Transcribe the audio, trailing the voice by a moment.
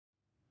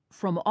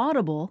From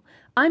Audible,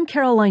 I'm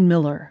Caroline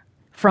Miller.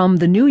 From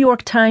the New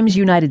York Times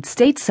United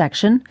States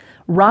section,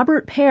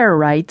 Robert Pear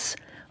writes,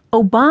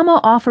 Obama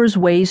offers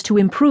ways to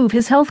improve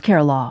his health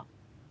care law.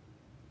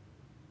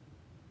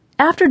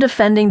 After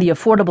defending the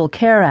Affordable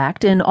Care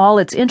Act in all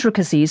its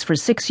intricacies for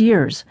 6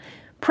 years,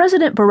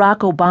 President Barack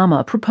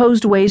Obama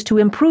proposed ways to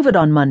improve it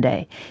on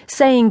Monday,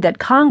 saying that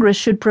Congress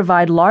should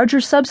provide larger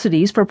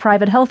subsidies for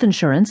private health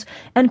insurance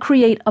and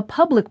create a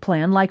public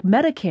plan like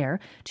Medicare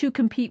to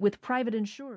compete with private insurers.